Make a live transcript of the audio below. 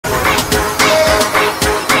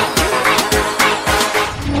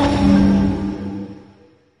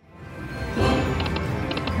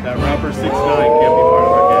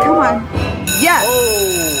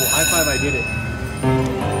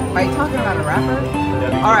Trapper?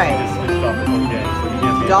 Yeah, all right.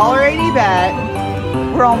 $1.80 bet.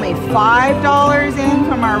 We're only $5 in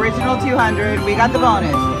from our original 200. We got the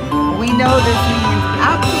bonus. We know this means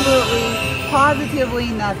absolutely, positively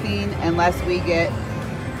nothing unless we get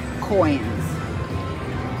coins.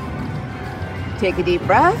 Take a deep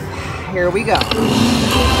breath. Here we go.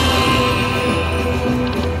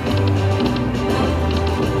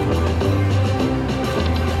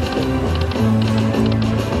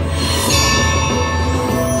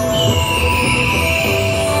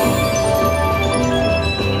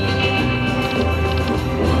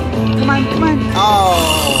 Come on, come on. Oh.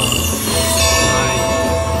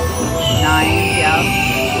 9, yeah.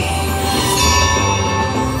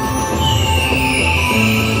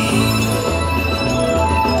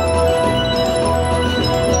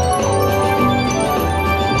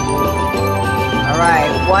 All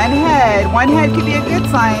right, one head could be a good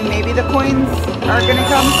sign. Maybe the coins are gonna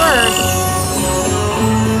come first.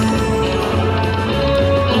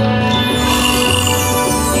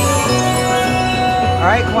 All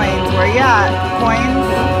right, coins, where you at? Coins,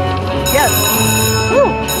 yes. Woo.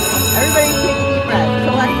 Everybody take a deep breath,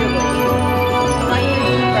 collectively. Collective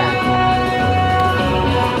deep breath.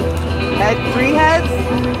 Head, 3 heads.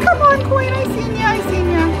 Come on, coin, I seen ya, I seen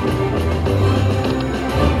ya.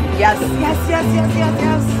 Yes, yes, yes, yes, yes,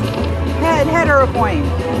 yes. Head or a coin.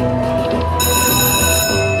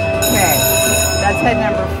 Okay, that's head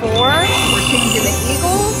number 4. We're changing the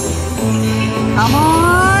eagles. Come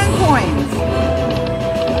on, coins.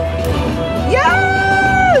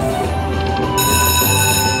 Yes!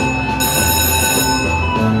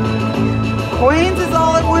 Coins is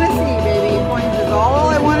all I want to see, baby. Coins is all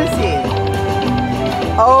I want to see.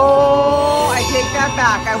 Oh, I take that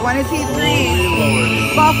back. I want to see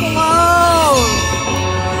 3 buffaloes.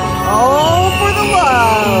 Oh, for the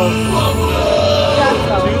love. That's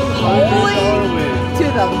a holy to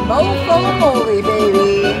the mofo-moly,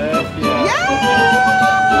 baby. Yes!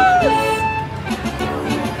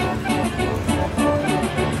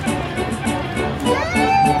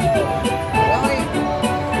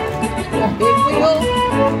 Big wheel.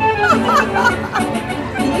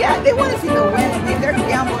 Yeah, they want to see the win. I mean, they're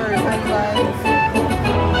gamblers, honey buns.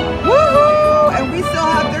 Woohoo! And we still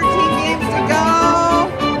have 13 games to go.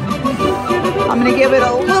 I'm going to give it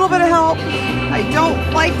a little bit of help. I don't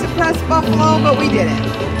like to press buffalo, but we did it.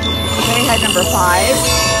 Okay, head number 5.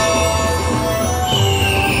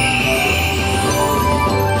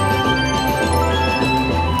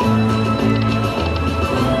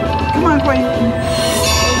 Come on, Queen.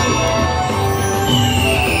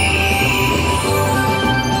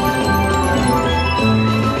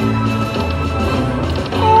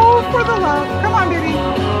 For the love. Come on, baby.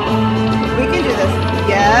 We can do this.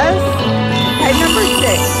 Yes. Head number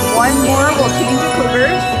 6. One more. We'll change the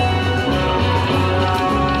cougars.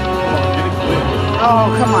 Oh,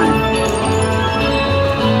 come on.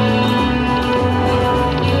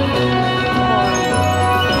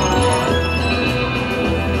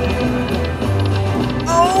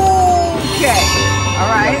 Okay. All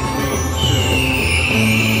right.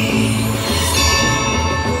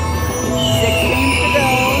 6 games to go.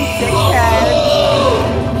 6 heads.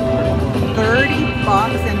 30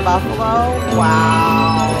 bucks in Buffalo.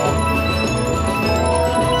 Wow.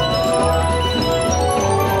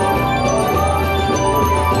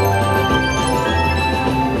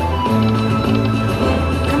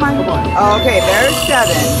 Come on. Okay, there's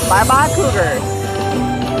 7. Bye-bye, Cougars.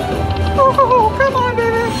 Oh, come on,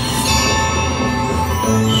 baby.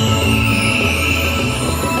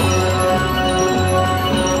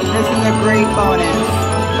 This is a great bonus.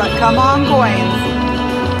 But come on, coins.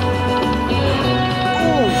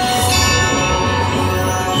 Ooh.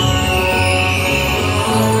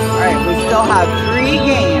 All right, we still have 3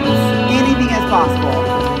 games. Anything is possible.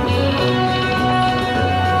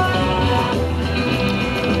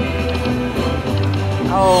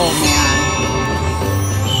 Oh, man.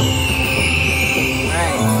 All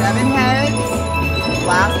right, 7 heads.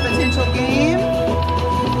 Last potential game.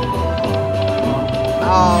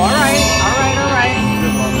 Oh, all right.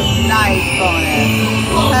 Nice bonus.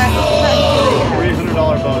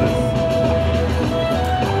 $300 bonus.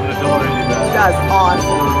 And a $1.80 bet. That's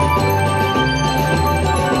awesome.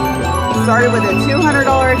 Started with a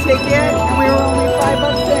 $200 ticket, and we were only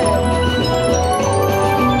 $5 in.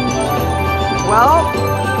 Well,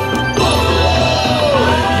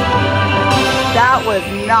 that was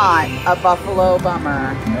not a Buffalo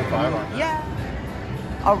bummer. Yeah.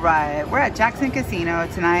 All right, we're at Jackson Casino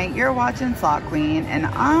tonight. You're watching Slot Queen, and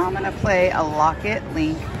I'm gonna play a lock it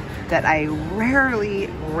link that I rarely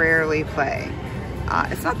play.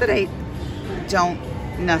 It's not that I don't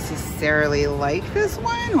necessarily like this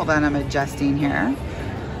one. Hold on, I'm adjusting here.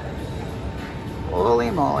 Holy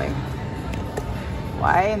moly.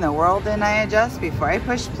 Why in the world didn't I adjust before I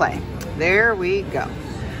pushed play? There we go.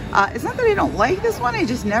 It's not that I don't like this one, I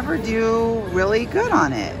just never do really good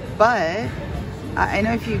on it. But I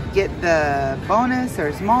know if you get the bonus,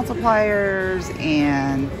 there's multipliers,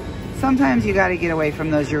 and sometimes you got to get away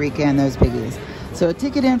from those Eureka and those biggies. So a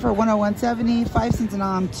ticket in for 101.70, 5 cents an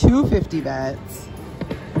om, 250 bets.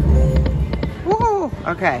 Woo!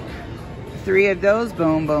 Okay, 3 of those,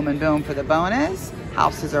 boom, boom, and boom for the bonus.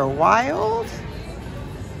 Houses are wild.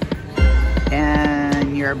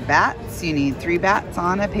 And your bats, you need 3 bats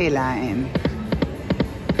on a pay line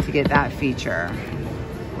to get that feature.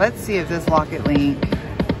 Let's see if this Locket Link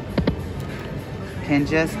can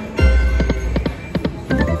just...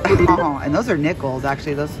 Oh, and those are nickels,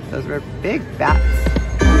 actually. Those were big bats.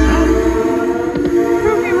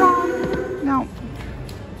 Prove me wrong. No.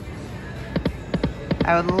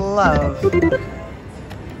 I would love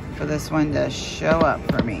for this one to show up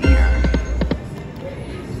for me here.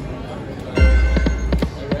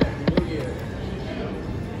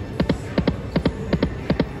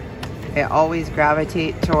 I always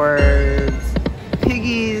gravitate towards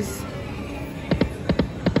piggies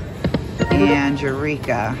and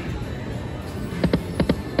Eureka.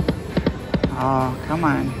 Oh, come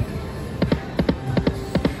on.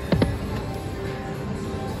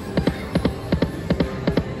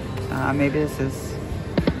 Maybe this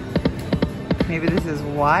is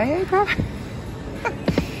why I gravitate.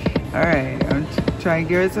 All right, I'm trying to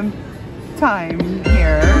give it some time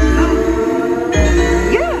here.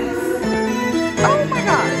 Yes! Oh my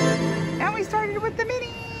gosh! And we started with the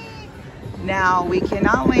mini. Now we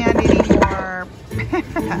cannot land any more.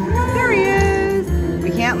 There he is.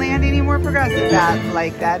 We can't land any more progressive bats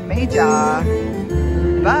like that major.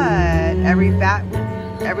 But every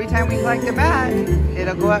time we collect a bat,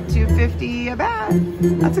 it'll go up to 50 a bat.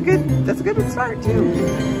 That's a good start too.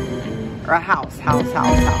 Or a house.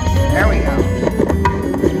 There we go.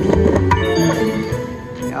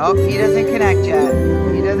 Nope, he doesn't connect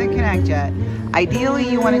yet. Ideally,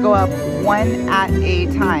 you want to go up 1 at a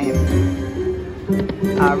time,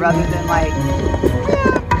 rather than like,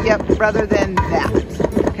 rather than that.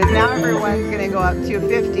 Because now everyone's going to go up to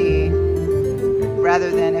 50,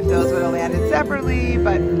 rather than if those would have landed separately.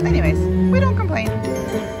 But anyways, we don't complain.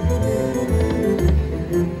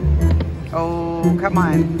 Oh, come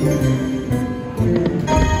on.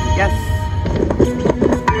 Yes.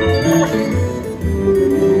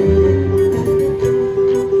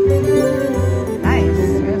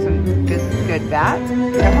 Good bat. Come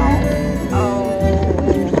on. Oh.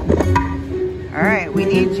 All right, we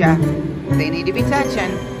need ya. They need to be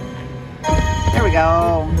touching. There we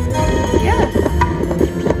go. Yes.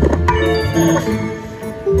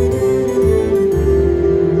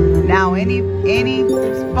 Now any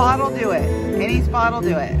spot will do it. Any spot will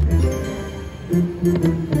do it.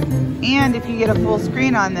 And if you get a full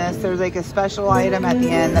screen on this, there's like a special item at the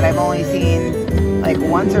end that I've only seen like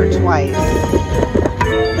once or twice.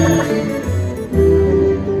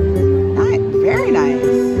 Very nice.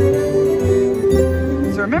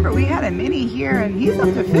 So remember, we had a mini here and he's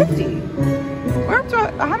up to 50. We're up to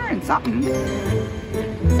 100 and something.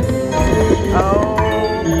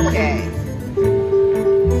 Okay.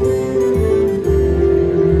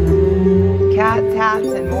 Cats, hats,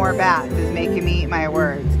 and more bats is making me eat my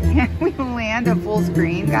words. Can we land a full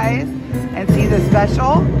screen, guys, and see the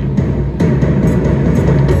special?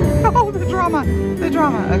 Oh, the drama.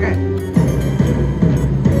 Okay.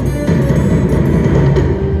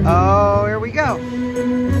 Oh, here we go.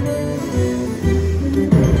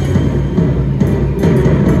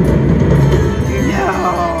 No,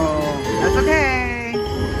 that's okay.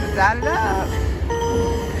 Let's add it up.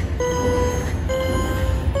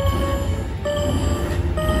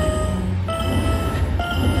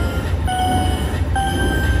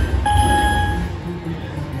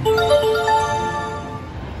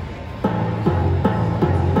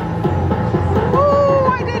 Oh,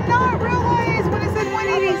 I did not realize when it said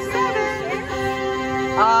 187.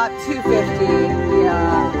 250,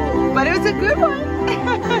 yeah. But it was a good one.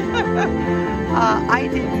 I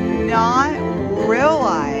did not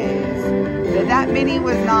realize that mini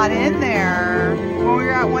was not in there when we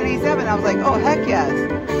were at 187. I was like, oh, heck yes.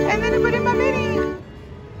 And then it put in my mini.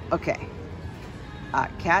 Okay.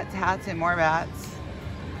 Cats, hats, and more bats.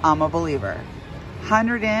 I'm a believer.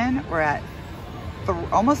 100 in, we're at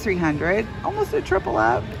almost 300, almost a triple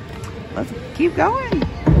up. Let's keep going.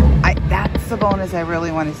 That's the bonus I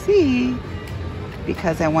really want to see,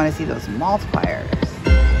 because I want to see those multipliers.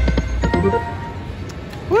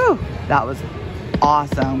 Woo! That was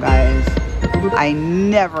awesome, guys. I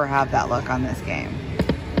never have that luck on this game.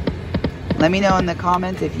 Let me know in the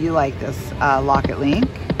comments if you like this Lock It Link.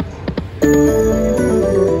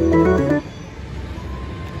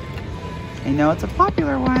 I know it's a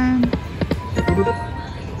popular one.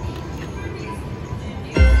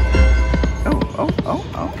 Oh,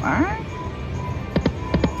 all right.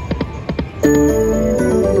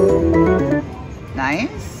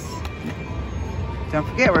 Nice. Don't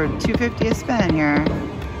forget, we're $2.50 a spin here.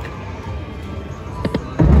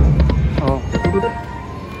 Oh.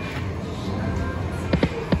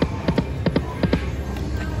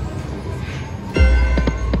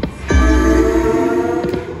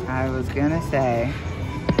 I was gonna say,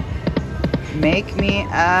 make me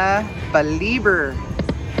a believer.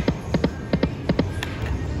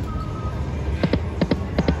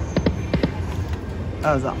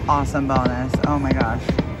 That was an awesome bonus. Oh my gosh.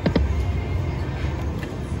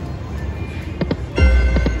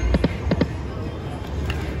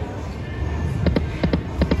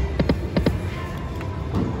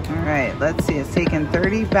 All right, let's see. It's taken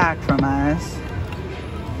 30 back from us.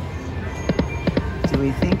 Do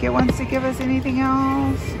we think it wants to give us anything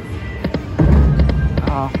else?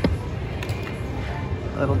 Oh.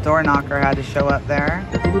 Little door knocker had to show up there.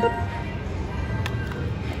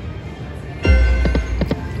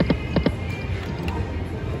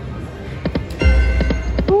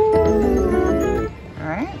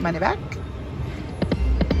 Money back.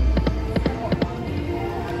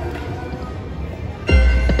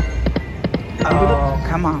 Oh,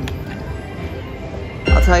 come on.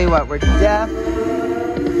 I'll tell you what, we're deaf.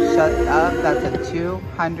 Shut up. That's a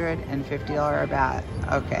 $250 bet.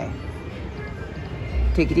 Okay.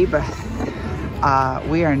 Take a deep breath.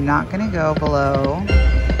 We are not going to go below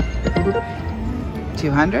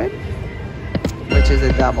 200, which is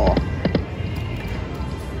a double.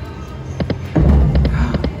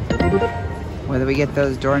 Whether we get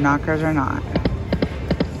those door knockers or not.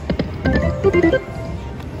 Ooh,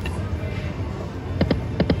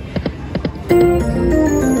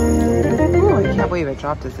 I can't believe it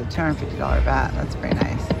dropped us a $250 bet. That's very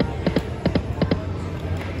nice.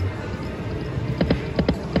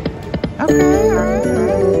 Okay,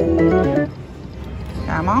 alright.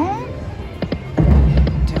 Come on.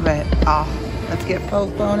 Do it. Oh, let's get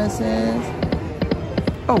both bonuses.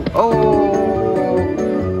 Oh.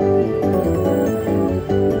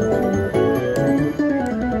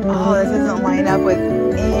 Oh, this doesn't line up with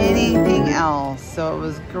anything else. So it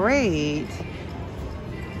was great,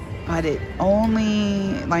 but it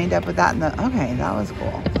only lined up with that. Okay, that was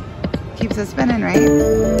cool. Keeps us spinning, right?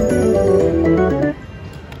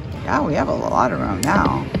 Yeah, we have a lot of room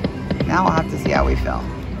now. Now we'll have to see how we feel.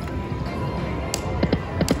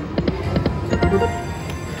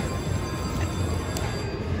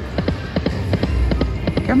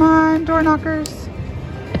 Come on, door knockers.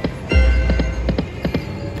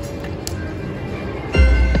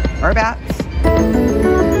 Or bats.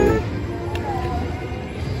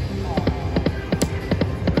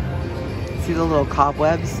 See the little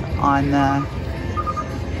cobwebs on the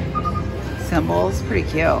symbols? Pretty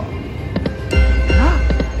cute. Oh.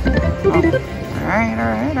 Alright.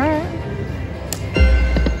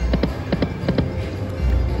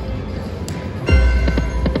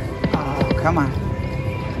 Oh, come on.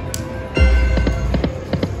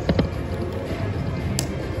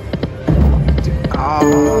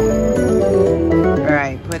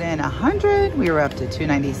 Alright, put in 100. We were up to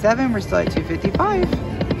 297. We're still at 255.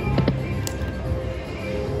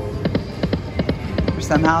 We're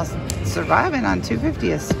somehow surviving on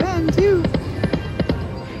 250 a spin too.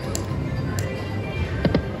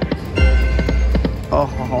 Oh,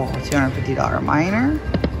 $250 minor.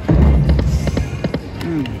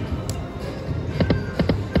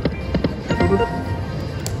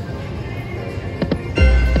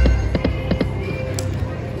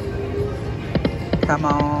 Come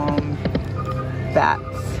on, bats.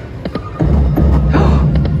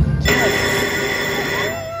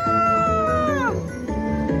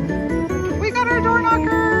 We got our door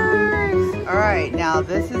knockers. All right, now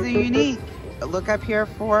this is a unique. Look up here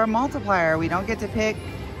for a multiplier. We don't get to pick.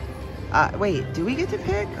 Wait, do we get to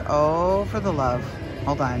pick? Oh, for the love.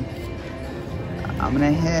 Hold on. I'm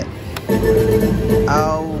gonna hit.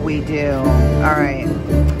 Oh, we do. All right.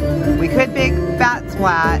 We could pick bat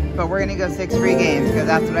splat, but we're gonna go 6 free games because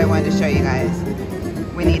that's what I wanted to show you guys.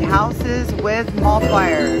 We need houses with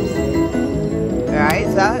multipliers. All right,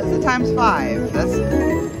 so that is a ×5. That's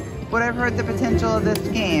what I've heard the potential of this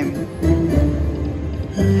game.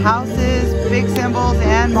 Houses, big symbols,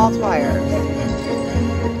 and multipliers.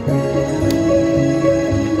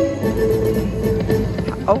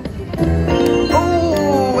 Oh. Oh.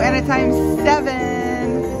 at times 7.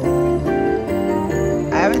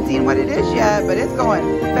 I haven't seen what it is yet, but it's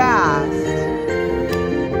going fast.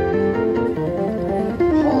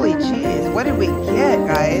 Holy jeez, what did we get,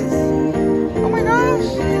 guys? Oh my gosh,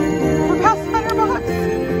 we're past $100.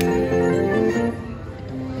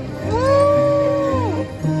 Woo!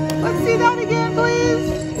 Let's see that again,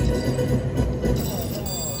 please.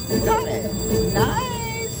 Got it.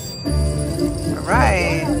 Nice. All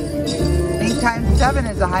right. I think times 7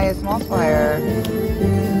 is the highest multiplier.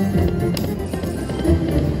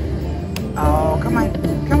 Oh, come on,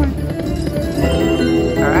 come on.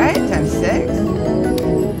 All right, times 6.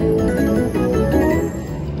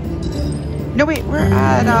 No, wait, we're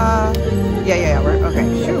at, yeah, we're,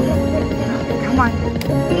 okay, shoot. Come on.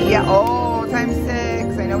 Yeah, oh, times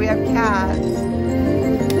 6. I know we have cats.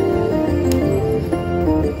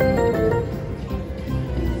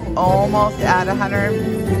 Almost at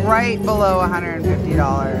 100, right below $150.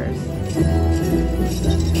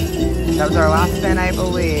 That was our last spin, I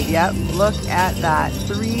believe. Yep, look at that,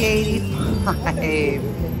 385.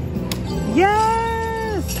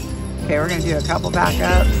 Yes! Okay, we're gonna do a couple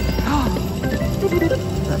backups.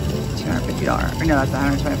 That's $250, or no, that's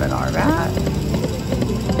 $125 bat.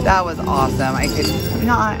 That was awesome. I could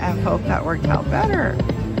not have hoped that worked out better.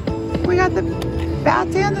 We got the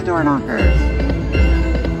bats and the door knockers.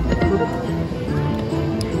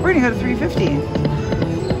 We're gonna go to 350.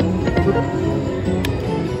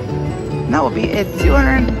 And that will be a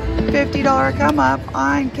 $250 come up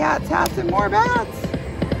on cats, hats, and more bats.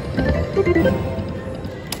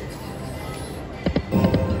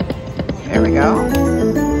 There we go.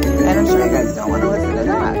 And I'm sure you guys don't want to listen to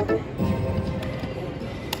that.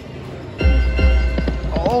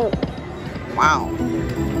 Oh, wow.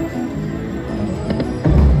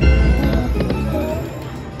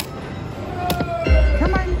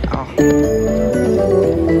 Come on. Oh.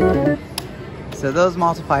 So those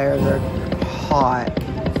multipliers are hot.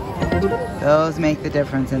 Those make the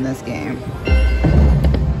difference in this game.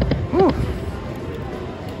 Whew.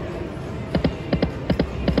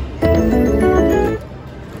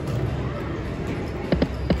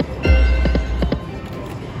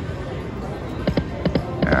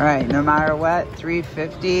 All right, no matter what,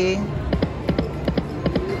 350.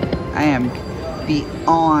 I am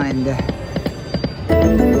beyond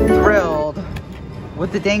thrilled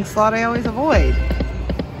with the dang slot I always avoid.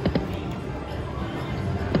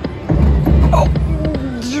 Oh,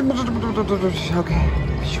 okay.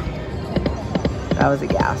 That was a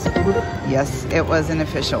gasp. Yes, it was an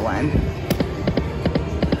official one.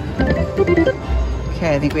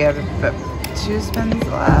 Okay, I think we have 2 spins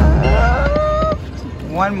left.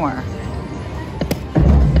 One more.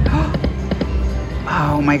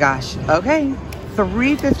 Oh my gosh. Okay.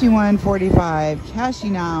 351.45,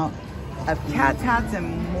 cashing out of cats, hats,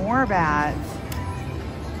 and more bats.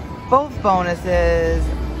 Both bonuses.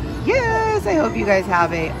 Yes, I hope you guys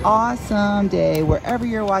have an awesome day wherever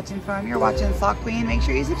you're watching from. You're watching Slot Queen. Make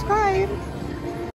sure you subscribe.